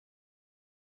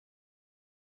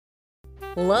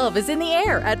Love is in the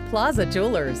air at Plaza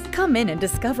Jewelers. Come in and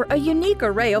discover a unique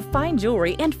array of fine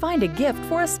jewelry and find a gift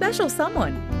for a special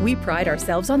someone. We pride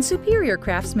ourselves on superior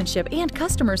craftsmanship and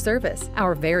customer service.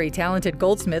 Our very talented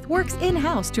goldsmith works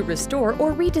in-house to restore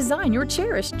or redesign your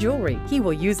cherished jewelry. He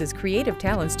will use his creative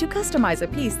talents to customize a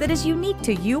piece that is unique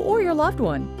to you or your loved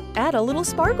one. Add a little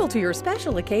sparkle to your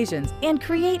special occasions and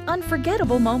create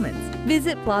unforgettable moments.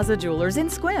 Visit Plaza Jewelers in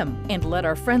Sequim and let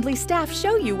our friendly staff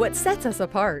show you what sets us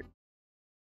apart.